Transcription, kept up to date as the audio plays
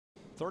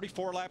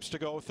34 laps to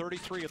go,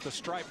 33 at the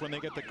stripe when they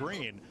get the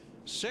green.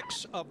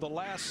 6 of the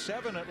last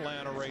 7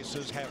 Atlanta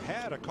races have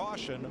had a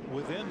caution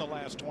within the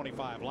last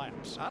 25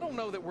 laps. I don't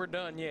know that we're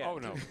done yet. Oh,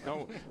 no.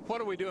 No. What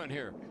are we doing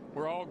here?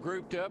 We're all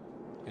grouped up,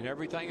 and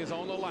everything is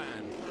on the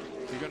line.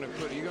 You're going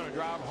to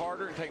drive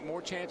harder and take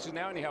more chances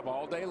now, and you have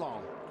all day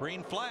long.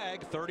 Green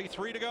flag,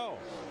 33 to go.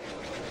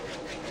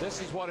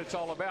 This is what it's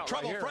all about.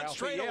 Trouble right here, front Alfie.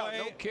 straightaway.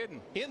 Yeah, no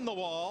kidding. In the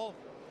wall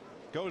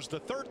goes the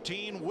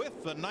 13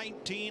 with the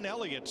 19.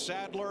 Elliot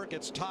Sadler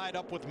gets tied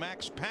up with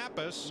Max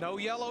Papis. No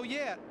yellow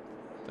yet.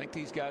 I think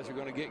these guys are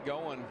going to get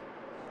going.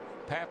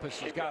 Papis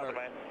has got a.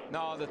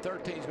 No, the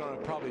 13 is going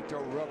to probably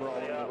throw rubber all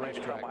over the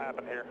racetrack. Something will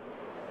happen here.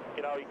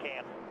 Get all you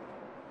can.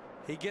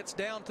 He gets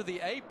down to the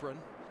apron.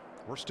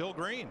 We're still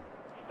green.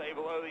 Stay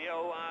below the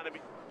yellow line.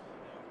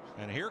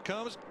 And here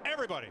comes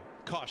everybody.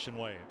 Caution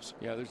waves.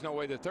 Yeah, there's no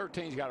way the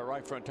 13's got a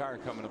right front tire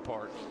coming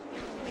apart.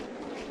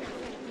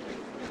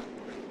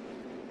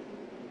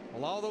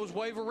 Well, all those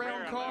wave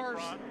around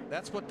cars,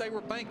 that's what they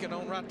were banking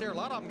on right there. A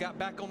lot of them got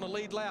back on the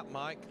lead lap,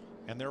 Mike.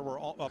 And there were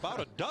about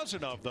a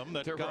dozen of them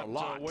that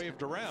got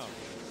waved around.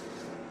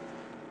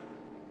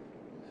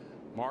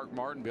 Mark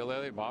Martin, Bill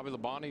Elliott, Bobby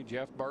Labonte,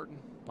 Jeff Burton,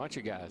 bunch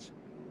of guys.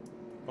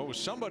 Oh,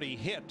 somebody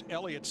hit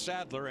Elliot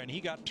Sadler, and he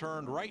got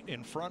turned right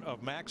in front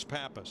of Max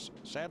Papis.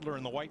 Sadler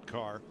in the white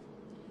car.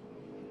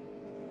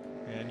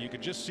 And you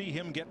could just see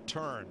him get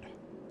turned.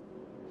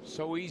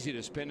 So easy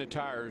to spin the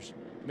tires,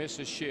 miss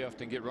a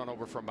shift, and get run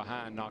over from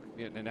behind,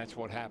 and that's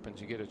what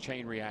happens. You get a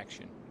chain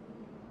reaction.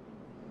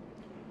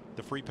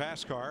 The free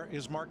pass car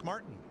is Mark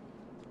Martin.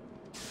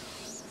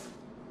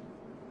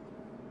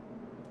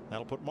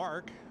 That'll put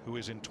Mark, who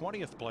is in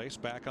 20th place,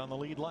 back on the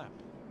lead lap.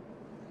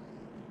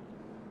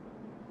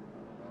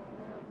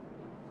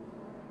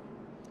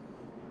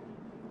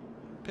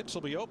 Pits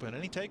will be open.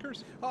 Any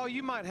takers? Oh,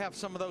 you might have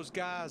some of those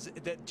guys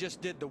that just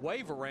did the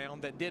wave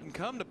around that didn't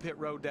come to pit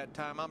road that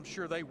time. I'm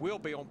sure they will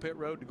be on pit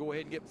road to go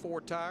ahead and get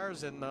 4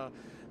 tires and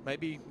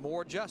maybe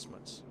more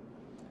adjustments.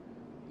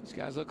 These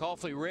guys look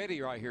awfully ready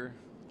right here.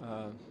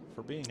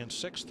 For being in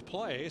 6th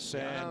place,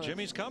 and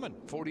Jimmy's coming.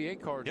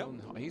 48 cars. Yep.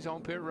 He's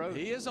on pit road.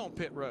 He is on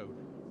pit road.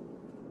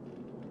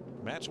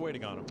 Matt's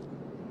waiting on him.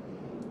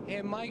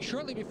 And Mike,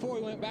 shortly before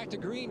we went back to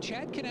green,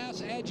 Chad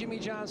Knaus asked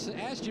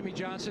Jimmy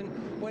Johnson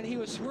when he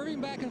was swerving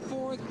back and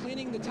forth,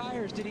 cleaning the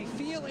tires, did he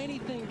feel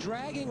anything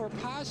dragging or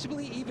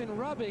possibly even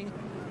rubbing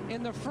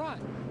in the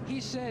front?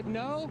 He said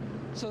no.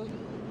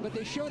 But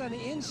they showed on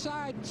the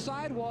inside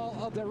sidewall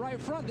of the right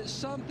front that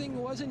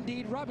something was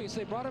indeed rubbing. So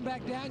they brought him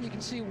back down. You can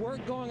see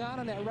work going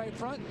on that right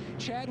front.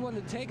 Chad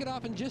wanted to take it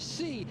off and just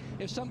see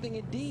if something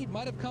indeed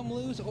might have come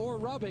loose or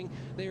rubbing.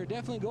 They are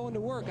definitely going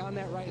to work on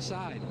that right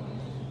side.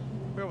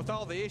 Well, with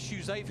all the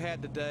issues they've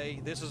had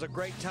today, this is a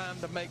great time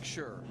to make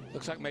sure.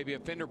 Looks like maybe a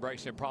fender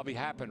bracelet probably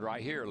happened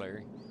right here,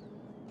 Larry.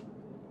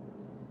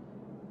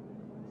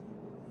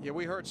 Yeah,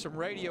 we heard some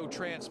radio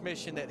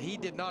transmission that he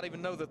did not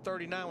even know the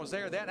 39 was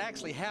there. That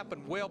actually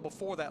happened well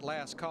before that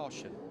last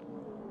caution.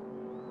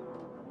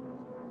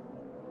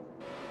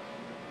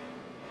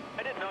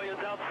 I didn't know he was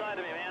outside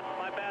of me, man.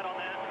 My